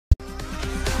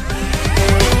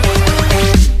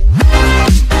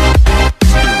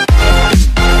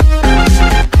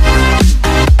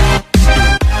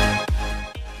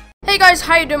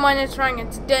how you doing? My name is Frank, and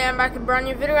today I'm back with a brand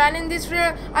new video. And in this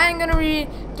video, I am gonna be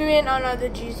doing another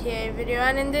GTA video.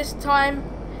 And in this time,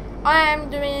 I am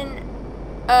doing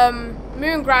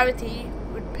moon gravity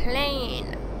with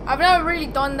plane. I've never really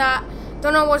done that.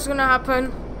 Don't know what's gonna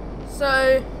happen.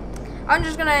 So I'm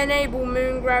just gonna enable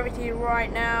moon gravity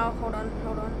right now. Hold on.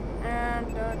 And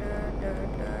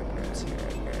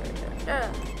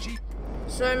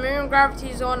so moon gravity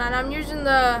is on, and I'm using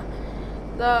the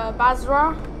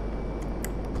Basra.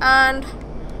 And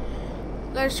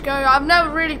let's go. I've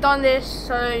never really done this,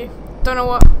 so don't know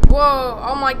what. Whoa!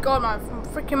 Oh my god, my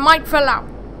freaking mic fell out.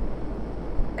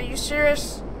 Are you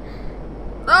serious?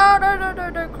 Oh, no,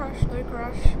 don't crash.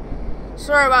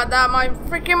 Sorry about that, my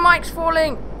freaking mic's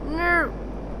falling. No.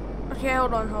 Okay,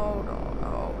 hold on.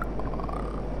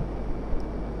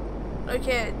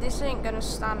 Okay, this ain't gonna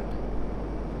stand.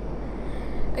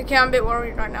 Okay, I'm a bit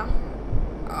worried right now.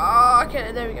 Oh,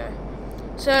 okay, there we go.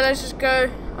 So let's just go.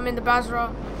 I'm in the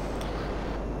Basra.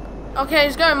 Okay,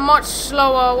 it's going much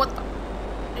slower. What the?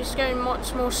 It's going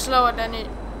much more slower than it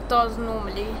does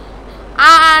normally.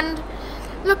 And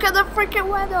look at the freaking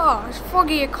weather. It's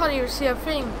foggy. I can't even see a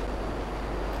thing.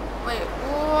 Wait.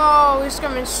 Whoa! It's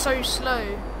going so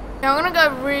slow. Now I'm gonna go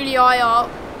really high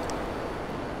up,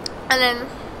 and then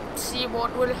see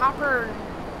what will happen.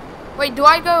 Wait, do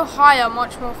I go higher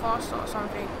much more faster or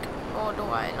something, or do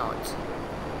I not?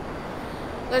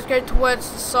 Let's go towards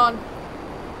the sun,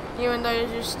 even though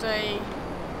it's just a,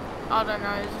 I don't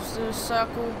know, it's just a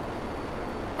circle.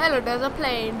 Hello, there's a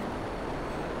plane.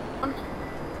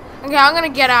 Okay, I'm gonna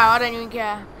get out. I don't even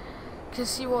care. Can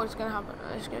see what's gonna happen.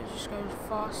 Let's go, just go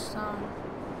fast.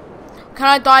 Can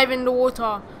I dive in the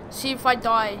water? See if I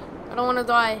die. I don't want to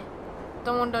die.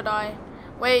 Don't want to die.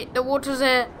 Wait, the water's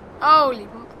there. Holy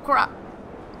crap!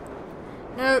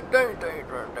 No, don't.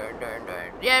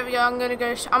 Yeah, we go. I'm gonna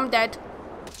go. I'm dead.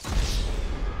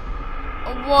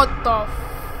 What the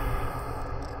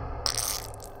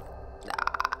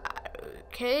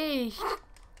okay.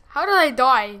 How did I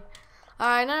die?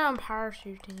 I know I'm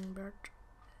parachuting, but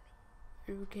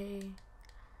okay.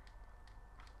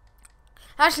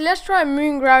 Actually, let's try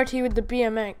moon gravity with the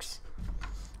BMX.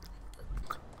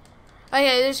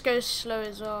 Okay, this goes slow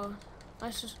as well.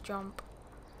 Let's just jump.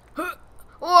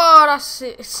 Whoa, that's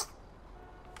it.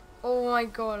 Oh my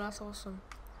god, that's awesome.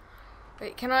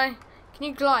 Wait, can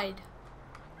you glide?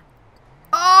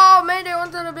 Oh, made it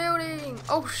onto the building.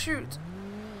 Oh shoot.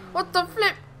 What the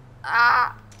flip?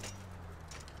 Ah.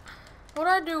 What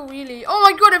did I do a wheelie? Oh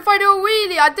my god, if I do a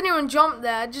wheelie, I didn't even jump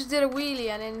there. I just did a wheelie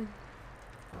and then.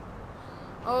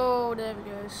 Oh, there we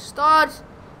go. Start.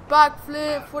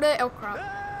 Backflip for it. Oh crap.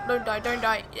 Don't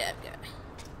die. Yeah.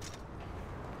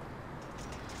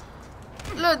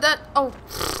 Look that. Oh.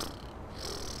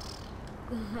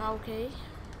 Okay.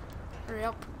 Hurry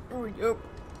up.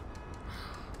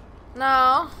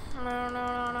 No.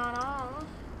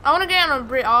 I want to get on the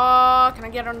bridge. Oh, can I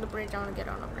get on the bridge? I want to get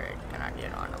on the bridge. Can I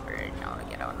get on the bridge? I want to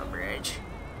get on the bridge.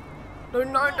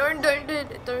 Don't.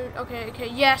 Okay.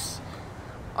 Yes.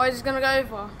 Oh, it's gonna go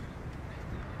over.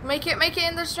 Make it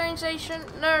in the train station.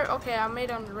 No. Okay, I made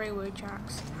it on the railway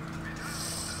tracks.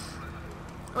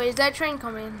 Wait, is that train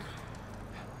coming?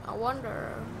 I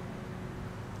wonder.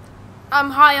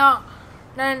 I'm higher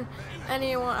than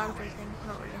anyone. I'm thinking.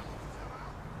 Not really.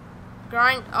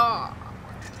 Grind. Oh.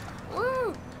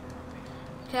 Woo.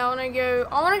 Okay, I wanna go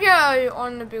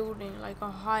on the building, like a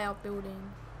high up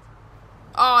building.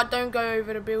 Oh, don't go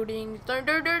over the building. Don't.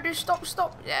 Stop.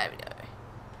 There we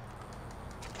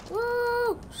go.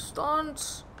 Woo.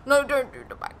 Stunts. No, don't do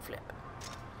the backflip.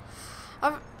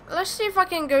 Let's see if I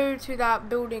can go to that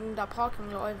building, that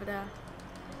parking lot over there.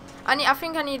 I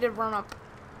think I need to run up.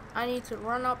 I need to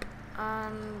run up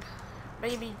and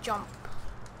maybe jump.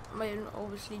 I mean,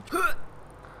 obviously.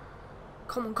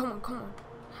 Come on.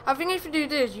 I think if you do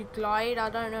this, you glide. I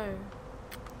don't know.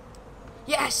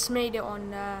 Yes, made it on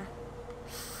there.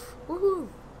 Woohoo!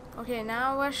 Okay,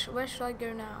 now where should I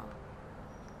go now?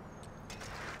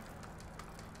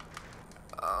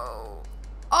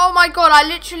 Oh my god! I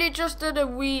literally just did a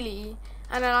wheelie,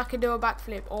 and then I can do a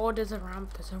backflip. Oh, there's a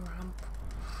ramp.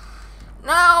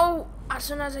 Now, as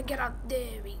soon as I get out,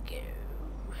 there we go.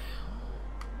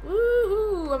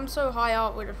 Woohoo! I'm so high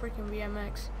up with a freaking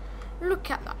BMX. Look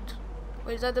at that.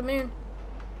 Wait, is that the moon?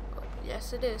 Oh,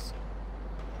 yes, it is.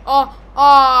 Oh,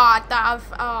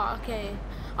 okay.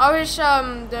 I wish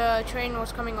the train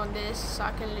was coming on this, so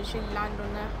I can literally land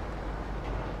on there.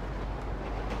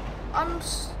 I'm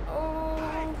so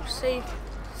safe.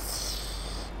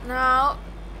 Now,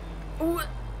 ooh.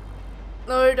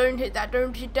 No, don't hit that.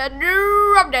 No,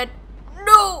 I'm dead.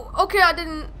 No. Okay, I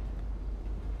didn't.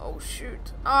 Oh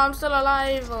shoot. Oh, I'm still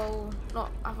alive. Oh,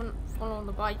 not. I haven't fallen on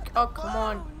the bike. Oh, come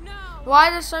on. Why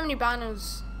are there so many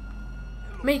banners?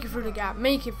 Make it through the gap.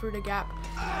 Make it through the gap.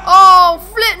 Oh,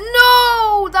 flip.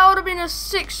 No! That would have been a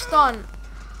sick stunt.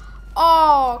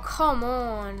 Oh, come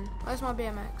on. Where's my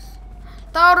BMX?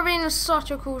 That would have been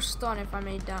such a cool stunt if I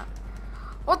made that.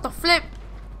 What the flip?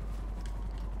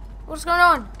 What's going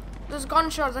on? There's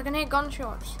gunshots. I can hear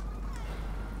gunshots.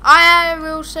 I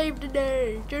will save the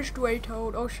day. Just wait,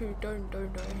 hold. Oh shoot, don't.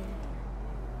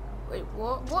 Wait,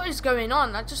 what? What is going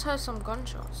on? I just heard some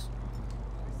gunshots.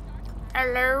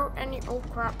 Hello? Oh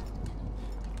crap.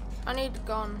 I need a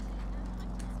gun.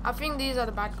 I think these are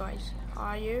the bad guys.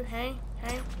 Are you? Hey?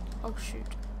 Oh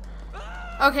shoot.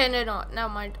 Okay, no, not.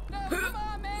 Never mind. No.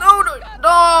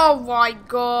 Oh my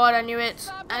god, I knew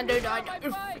it. And Please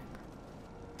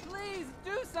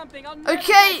do something. I'll never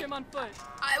catch him on foot.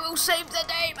 I will save the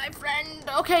day, my friend.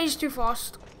 Okay, he's too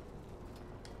fast.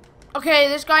 Okay,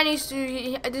 this guy needs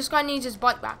his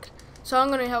bike back. So I'm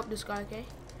gonna help this guy. Okay,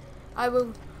 I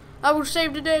will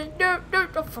save the day. No,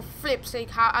 oh, for flip's sake,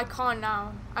 I can't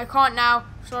now.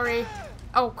 Sorry.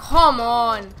 Oh, come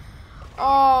on.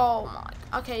 Oh my.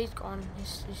 Okay, he's gone.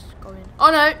 He's going.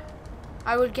 Oh no,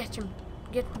 I will get him.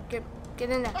 Get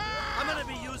in there. I'm gonna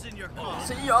be using your phone.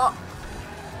 See ya.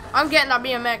 I'm getting that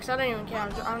BMX. I don't even care.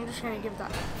 I'm just gonna give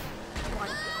that.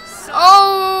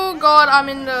 Oh god, I'm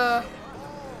in the.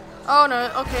 Oh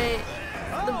no. Okay,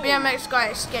 the BMX guy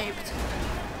escaped.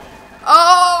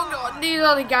 Oh god, these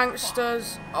are the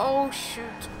gangsters. Oh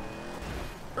shoot.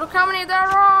 Look how many there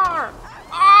are.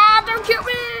 Ah, don't kill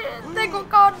me. They got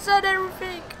guns and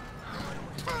everything.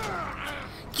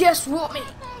 Guess what, me?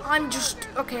 I'm just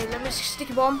okay. Let me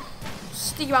sticky bomb.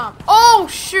 Sticky bomb. Oh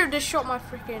shoot! They shot my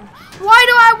freaking. Why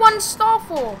do I have 1 star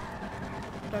for?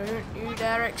 Don't you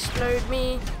dare explode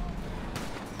me.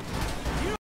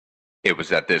 It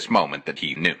was at this moment that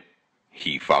he knew.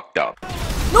 He fucked up.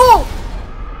 No!